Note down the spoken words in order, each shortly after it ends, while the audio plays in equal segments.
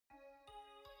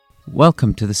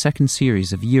Welcome to the second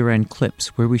series of year-end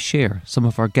clips where we share some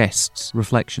of our guests'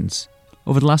 reflections.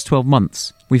 Over the last 12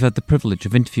 months, we've had the privilege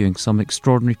of interviewing some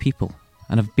extraordinary people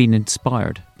and have been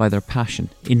inspired by their passion,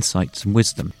 insights and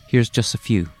wisdom. Here's just a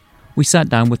few. We sat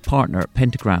down with partner at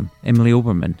Pentagram, Emily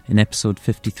Oberman, in episode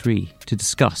 53 to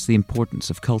discuss the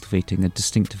importance of cultivating a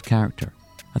distinctive character.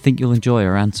 I think you'll enjoy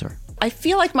our answer. I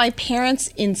feel like my parents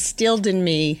instilled in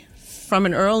me from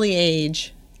an early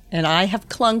age, and I have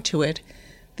clung to it,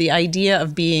 the idea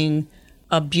of being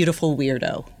a beautiful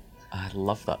weirdo. I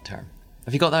love that term.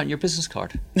 Have you got that on your business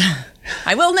card?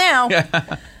 I will now.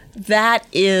 That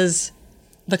is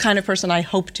the kind of person I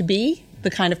hope to be, the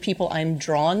kind of people I'm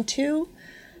drawn to.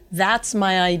 That's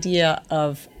my idea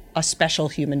of a special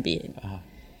human being,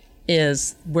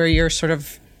 is where you're sort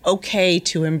of okay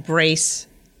to embrace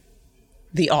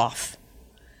the off.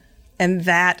 And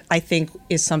that, I think,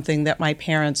 is something that my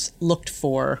parents looked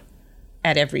for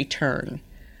at every turn.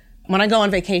 When I go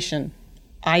on vacation,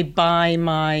 I buy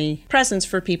my presents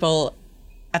for people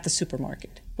at the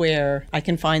supermarket, where I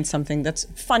can find something that's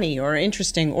funny or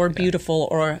interesting or beautiful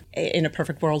or, in a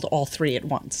perfect world, all three at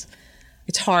once.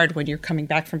 It's hard when you're coming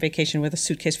back from vacation with a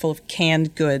suitcase full of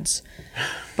canned goods.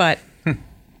 But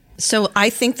so I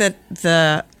think that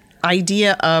the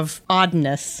idea of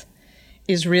oddness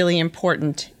is really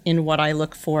important in what I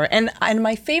look for. And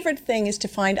my favorite thing is to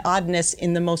find oddness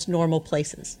in the most normal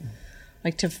places.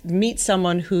 Like to meet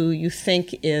someone who you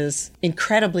think is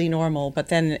incredibly normal, but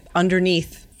then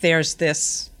underneath there's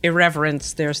this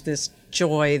irreverence, there's this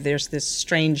joy, there's this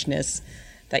strangeness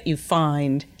that you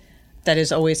find that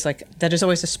is always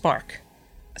a spark.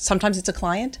 Sometimes it's a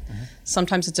client,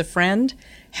 sometimes it's a friend.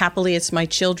 Happily, it's my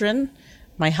children,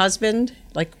 my husband.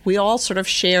 Like we all sort of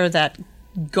share that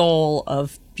goal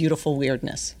of beautiful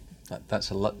weirdness.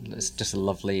 It's just a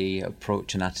lovely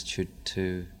approach and attitude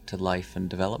to life and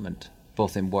development,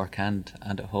 both in work and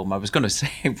at home. I was going to say,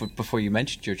 before you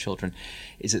mentioned your children,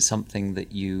 is it something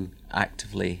that you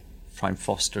actively try and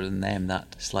foster in them,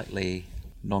 that slightly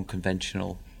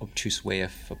non-conventional, obtuse way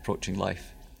of approaching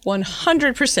life?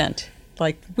 100%.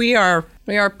 Like we are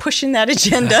pushing that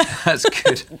agenda. That's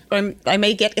good. I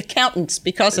may get accountants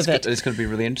because of it. It's going to be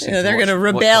really interesting. They're going to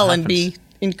rebel and be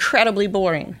incredibly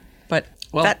boring. But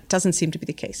that doesn't seem to be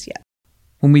the case yet.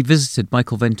 When we visited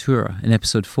Michael Ventura in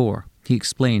episode 4, he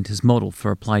explained his model for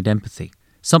applied empathy,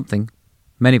 something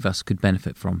many of us could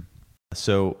benefit from.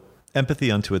 So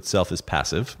empathy unto itself is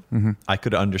passive. I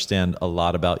could understand a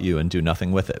lot about you and do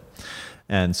nothing with it.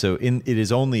 And so it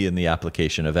is only in the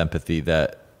application of empathy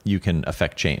that you can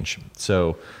affect change.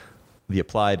 So the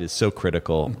applied is so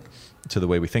critical to the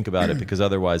way we think about it, because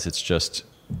otherwise it's just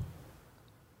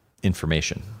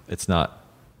information. It's not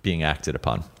being acted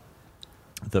upon.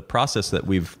 The process that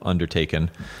we've undertaken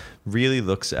really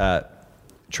looks at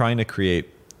trying to create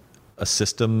a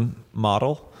system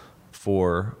model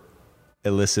for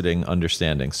eliciting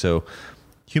understanding. So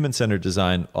human-centered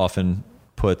design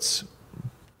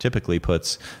typically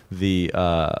puts the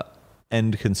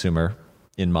end consumer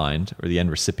in mind, or the end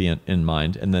recipient in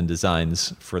mind, and then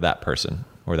designs for that person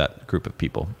or that group of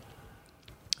people.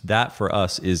 That for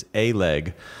us is a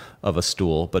leg of a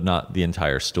stool, but not the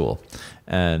entire stool.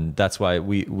 And that's why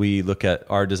we look at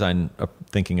our design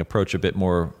thinking approach a bit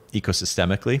more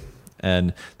ecosystemically.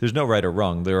 And there's no right or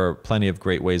wrong. There are plenty of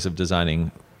great ways of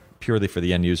designing purely for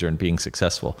the end user and being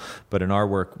successful. But in our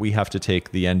work, we have to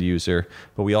take the end user,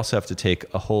 but we also have to take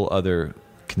a whole other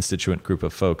constituent group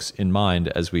of folks in mind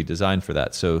as we design for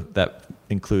that. So that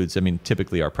includes,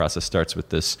 typically our process starts with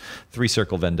this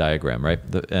 3-circle Venn diagram, right?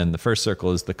 And the first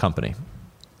circle is the company.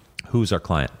 Who's our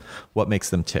client? What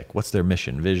makes them tick? What's their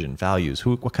mission, vision, values?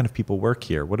 What kind of people work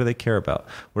here? What do they care about?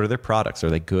 What are their products? Are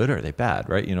they good or are they bad,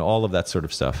 right? All of that sort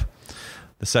of stuff.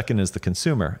 The second is the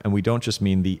consumer. And we don't just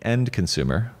mean the end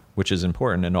consumer, which is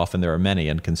important, and often there are many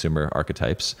end consumer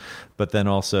archetypes, but then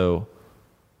also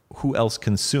who else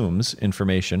consumes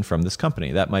information from this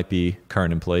company. That might be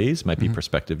current employees, might be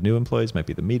prospective new employees, might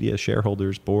be the media,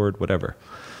 shareholders, board, whatever.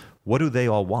 What do they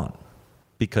all want?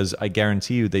 Because I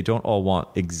guarantee you they don't all want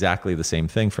exactly the same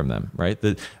thing from them, right?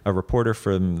 A reporter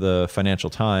from the Financial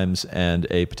Times and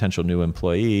a potential new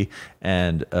employee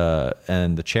and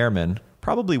the chairman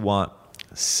probably want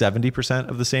 70%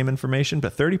 of the same information,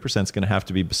 but 30% is going to have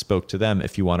to be bespoke to them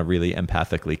if you want to really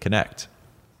empathically connect.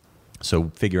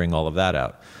 So figuring all of that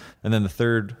out. And then the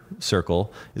third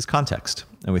circle is context.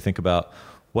 And we think about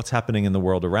what's happening in the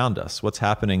world around us, what's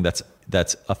happening that's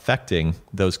affecting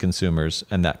those consumers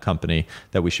and that company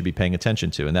that we should be paying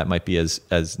attention to. And that might be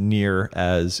as near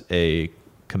as a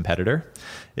competitor.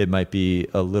 It might be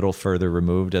a little further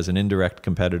removed as an indirect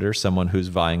competitor, someone who's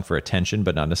vying for attention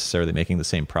but not necessarily making the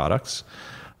same products.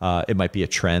 It might be a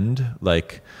trend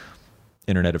like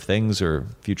Internet of Things or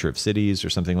future of cities or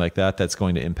something like that that's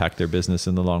going to impact their business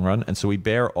in the long run. And so we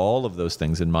bear all of those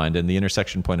things in mind. And the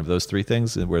intersection point of those three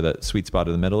things, where that sweet spot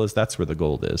in the middle is, that's where the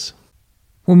gold is.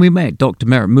 When we met Dr.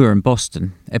 Merritt Moore in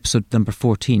Boston, episode number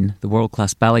 14, the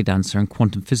world-class ballet dancer and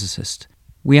quantum physicist,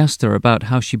 we asked her about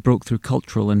how she broke through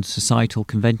cultural and societal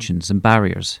conventions and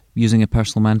barriers using a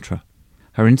personal mantra.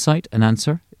 Her insight and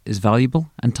answer is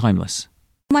valuable and timeless.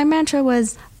 My mantra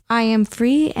was, I am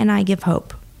free and I give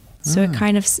hope. So it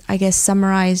kind of, I guess,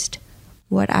 summarized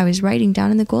what I was writing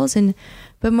down in the goals.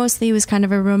 But mostly it was kind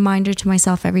of a reminder to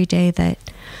myself every day that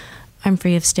I'm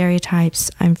free of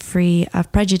stereotypes. I'm free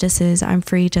of prejudices. I'm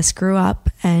free to screw up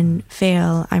and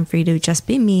fail. I'm free to just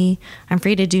be me. I'm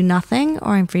free to do nothing,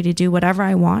 or I'm free to do whatever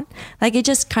I want. Like, it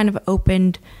just kind of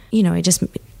opened, it just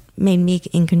made me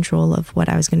in control of what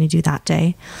I was going to do that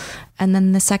day. And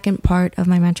then the second part of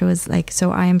my mantra was like,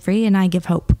 so I am free and I give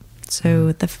hope.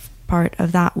 So the part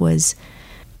of that was,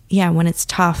 when it's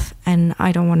tough and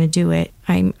I don't want to do it,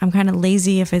 I'm kind of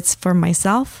lazy if it's for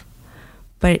myself.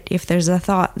 But if there's a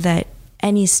thought that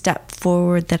any step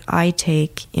forward that I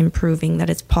take in proving that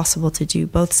it's possible to do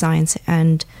both science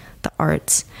and the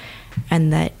arts,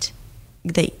 and that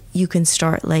you can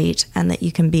start late, and that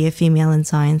you can be a female in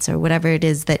science, or whatever it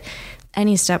is, that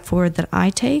any step forward that I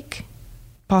take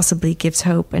possibly gives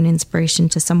hope and inspiration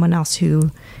to someone else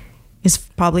who is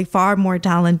probably far more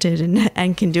talented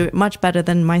and can do it much better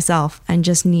than myself, and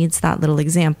just needs that little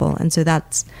example. And so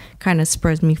that's kind of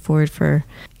spurs me forward for,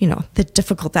 the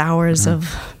difficult hours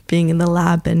of being in the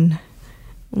lab and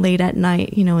late at night,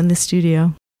 in the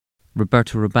studio.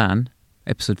 Roberto Rabanne,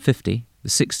 episode 50, the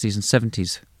 60s and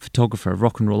 70s photographer of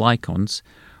rock and roll icons,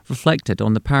 reflected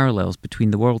on the parallels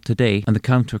between the world today and the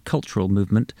counter-cultural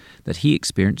movement that he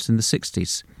experienced in the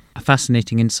 60s. A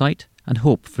fascinating insight and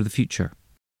hope for the future.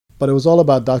 But it was all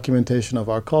about documentation of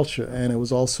our culture, and it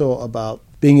was also about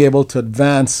being able to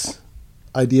advance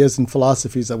ideas and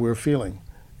philosophies that we were feeling.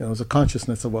 It was a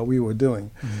consciousness of what we were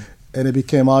doing. And it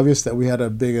became obvious that we had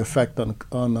a big effect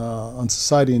on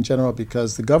society in general,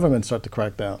 because the government started to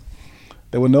crack down.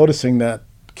 They were noticing that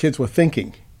kids were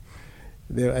thinking,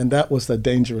 and that was the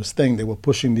dangerous thing. They were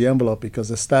pushing the envelope because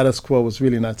the status quo was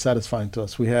really not satisfying to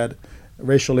us. We had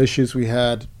racial issues, we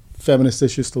had feminist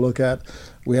issues to look at.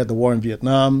 We had the war in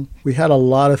Vietnam. We had a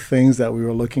lot of things that we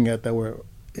were looking at that were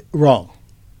wrong.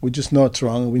 We just know it's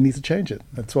wrong and we need to change it.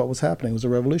 That's what was happening. It was a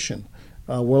revolution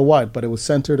worldwide, but it was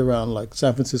centered around like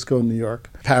San Francisco, New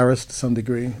York, Paris to some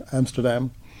degree,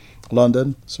 Amsterdam,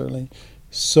 London, certainly.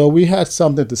 So we had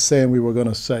something to say, and we were going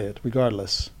to say it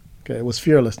regardless. Okay, it was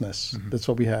fearlessness. That's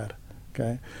what we had.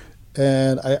 Okay,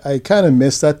 and I kind of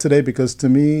miss that today, because to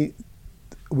me,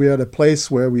 we are at a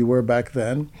place where we were back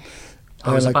then.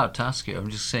 I was about to ask you. I'm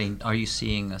just saying, are you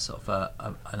seeing a sort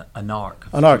of an arc?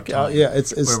 An arc,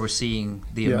 it's where we're seeing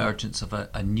the emergence of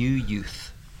a new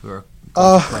youth who are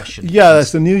questioning. Yeah,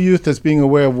 that's the new youth that's being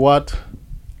aware of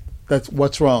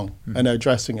what's wrong and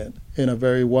addressing it in a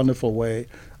very wonderful way.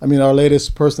 I mean, our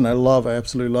latest person I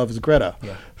absolutely love, is Greta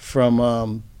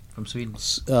from Sweden.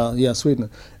 Sweden.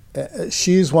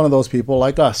 She's one of those people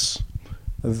like us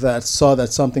that saw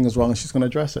that something is wrong and she's going to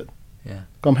address it. Yeah.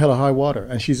 Come hell or high water.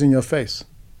 And she's in your face,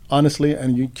 honestly,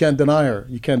 and you can't deny her.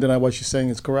 You can't deny what she's saying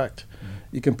is correct.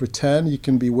 You can pretend, you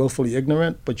can be willfully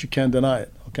ignorant, but you can't deny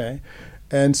it, okay?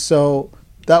 And so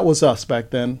that was us back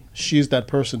then. She's that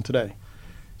person today.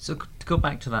 So to go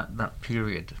back to that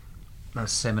period,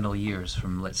 those seminal years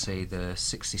from, let's say, the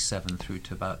 67 through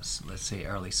to about, let's say,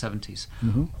 early 70s,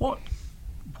 what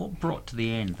brought to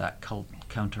the end that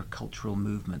counter-cultural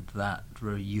movement, that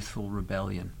youthful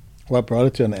rebellion? What brought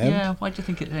it to an end? Yeah, why do you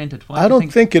think it ended? I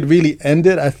don't think it really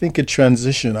ended. I think it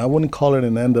transitioned. I wouldn't call it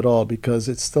an end at all, because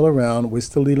it's still around. We're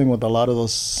still dealing with a lot of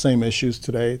those same issues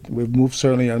today. We've moved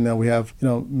certainly, and now we have,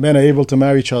 men are able to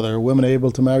marry each other, women are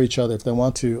able to marry each other if they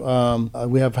want to.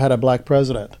 We have had a black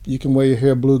president. You can wear your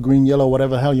hair blue, green, yellow,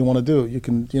 whatever the hell you want to do. You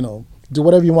can, do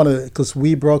whatever you want to, because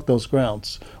we broke those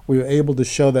grounds. We were able to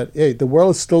show that, hey, the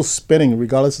world is still spinning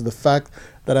regardless of the fact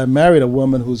that I married a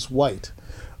woman who's white,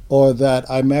 or that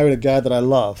I married a guy that I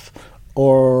love,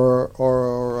 or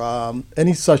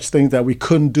any such thing that we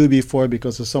couldn't do before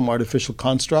because of some artificial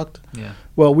construct. Yeah.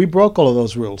 Well, we broke all of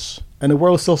those rules, and the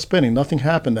world is still spinning. Nothing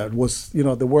happened that was,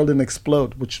 the world didn't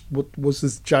explode, which was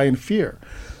this giant fear.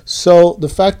 So the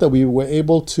fact that we were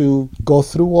able to go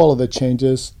through all of the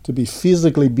changes, to be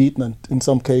physically beaten in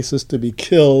some cases, to be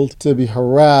killed, to be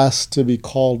harassed, to be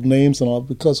called names and all,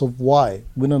 because of why?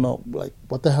 We don't know, like,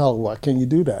 what the hell? Why can't you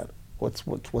do that?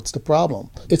 What's the problem?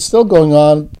 It's still going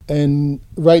on, and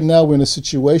right now we're in a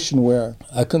situation where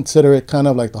I consider it kind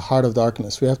of like the heart of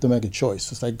darkness. We have to make a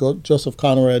choice. It's like Joseph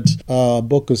Conrad's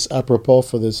book is apropos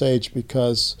for this age,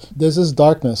 because there's this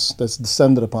darkness that's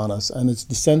descended upon us, and it's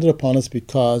descended upon us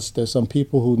because there's some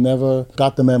people who never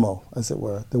got the memo, as it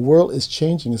were. The world is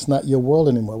changing. It's not your world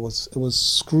anymore. It was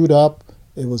screwed up.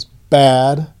 It was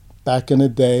bad. Back in the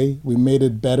day, we made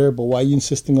it better, but why are you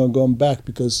insisting on going back?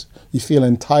 Because you feel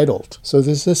entitled. So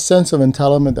there's this sense of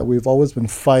entitlement that we've always been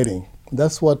fighting.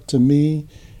 That's what, to me,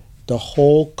 the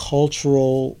whole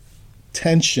cultural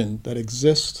tension that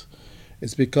exists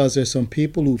is because there's some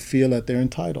people who feel that they're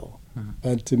entitled.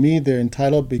 And to me, they're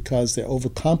entitled because they're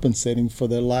overcompensating for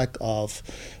their lack of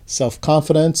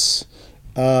self-confidence,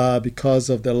 because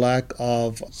of their lack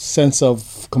of sense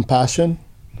of compassion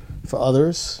for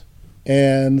others.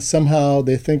 And somehow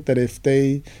they think that if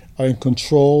they are in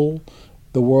control,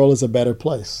 the world is a better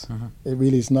place. It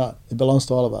really is not. It belongs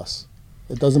to all of us.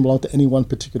 It doesn't belong to any one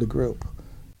particular group.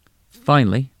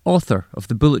 Finally, author of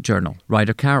the Bullet Journal,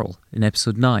 Ryder Carroll, in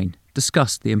episode 9,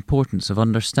 discussed the importance of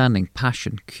understanding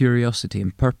passion, curiosity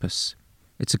and purpose.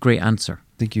 It's a great answer.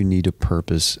 I think you need a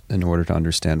purpose in order to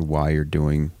understand why you're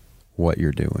doing what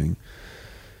you're doing.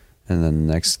 And then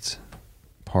the next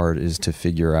part is to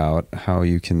figure out how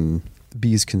you can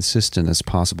be as consistent as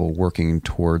possible working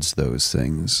towards those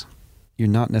things. You're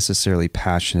not necessarily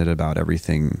passionate about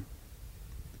everything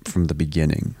from the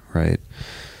beginning, right?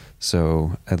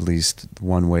 So at least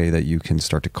one way that you can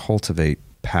start to cultivate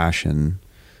passion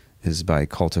is by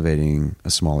cultivating a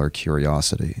smaller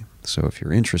curiosity. So if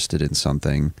you're interested in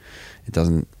something, it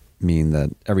doesn't mean that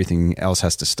everything else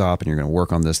has to stop and you're going to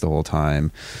work on this the whole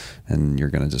time and you're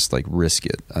going to just like risk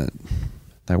it.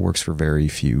 That works for very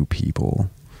few people.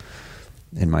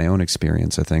 In my own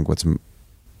experience, I think what's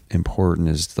important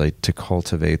is like to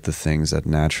cultivate the things that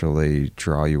naturally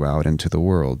draw you out into the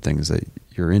world, things that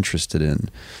you're interested in,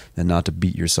 and not to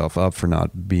beat yourself up for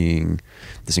not being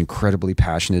this incredibly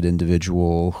passionate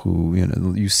individual who, you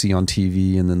know, you see on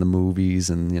TV and in the movies,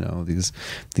 and, you know,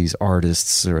 these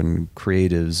artists and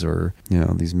creatives, or, you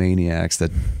know, these maniacs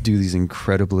that do these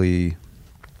incredibly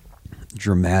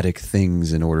dramatic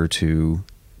things in order to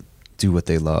do what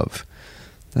they love.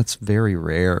 That's very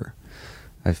rare.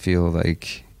 I feel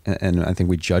like, and I think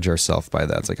we judge ourselves by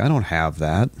that. It's like, I don't have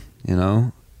that, you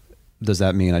know? Does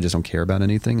that mean I just don't care about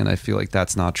anything? And I feel like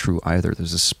that's not true either.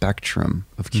 There's a spectrum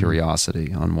of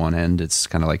curiosity. On one end, it's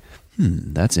kind of like,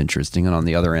 that's interesting. And on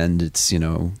the other end, it's, you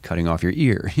know, cutting off your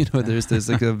ear. You know, there's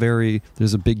like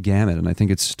there's a big gamut. And I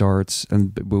think it starts,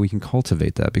 but we can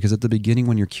cultivate that, because at the beginning,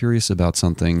 when you're curious about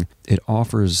something, it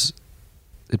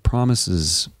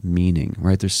promises meaning,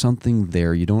 right? There's something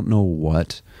there. You don't know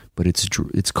what, but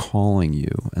it's calling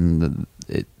you. And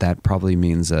that probably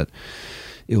means that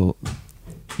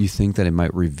you think that it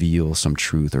might reveal some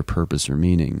truth or purpose or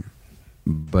meaning,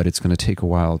 but it's going to take a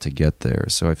while to get there.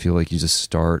 So I feel like you just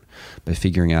start by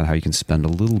figuring out how you can spend a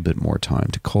little bit more time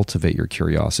to cultivate your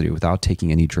curiosity without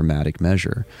taking any dramatic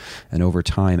measure. And over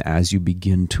time, as you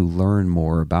begin to learn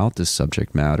more about this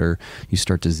subject matter, you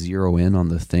start to zero in on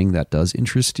the thing that does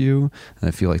interest you. And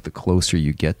I feel like the closer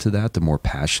you get to that, the more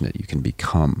passionate you can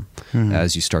become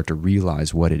as you start to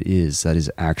realize what it is that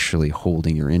is actually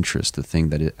holding your interest, the thing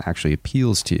that it actually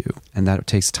appeals to you. And that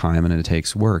takes time and it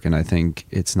takes work. And I think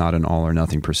it's not an all or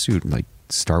nothing pursuit. Like,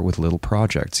 start with little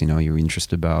projects. You know, you're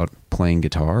interested about playing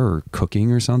guitar or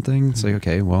cooking or something. It's like,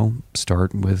 okay, well,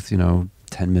 start with,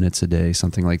 10 minutes a day,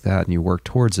 something like that, and you work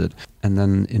towards it. And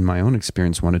then in my own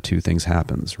experience, one of two things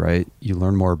happens, right? You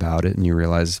learn more about it and you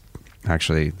realize,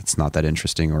 actually, it's not that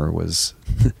interesting, or it was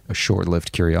a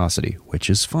short-lived curiosity, which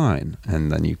is fine.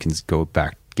 And then you can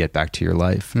get back to your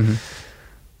life.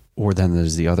 Or then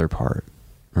there's the other part,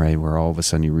 right? Where all of a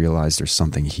sudden you realize there's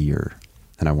something here,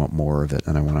 and I want more of it,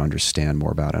 and I want to understand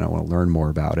more about it, and I want to learn more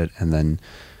about it. And then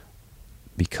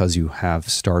because you have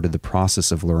started the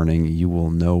process of learning, you will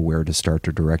know where to start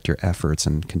to direct your efforts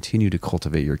and continue to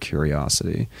cultivate your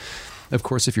curiosity. Of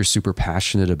course, if you're super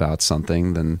passionate about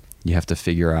something, then you have to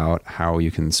figure out how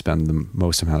you can spend the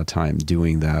most amount of time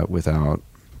doing that without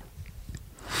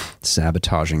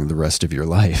sabotaging the rest of your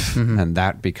life. And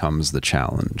that becomes the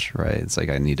challenge, right? It's like,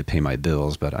 I need to pay my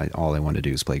bills, but all I want to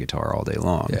do is play guitar all day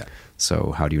long. Yeah.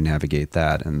 So how do you navigate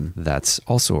that? And that's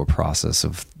also a process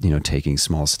of, taking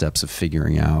small steps of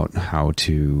figuring out how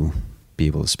to be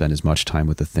able to spend as much time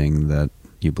with the thing that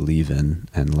you believe in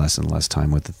and less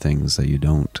time with the things that you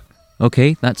don't.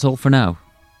 Okay, that's all for now.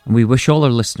 And we wish all our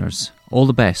listeners all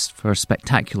the best for a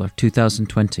spectacular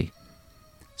 2020.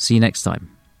 See you next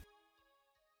time.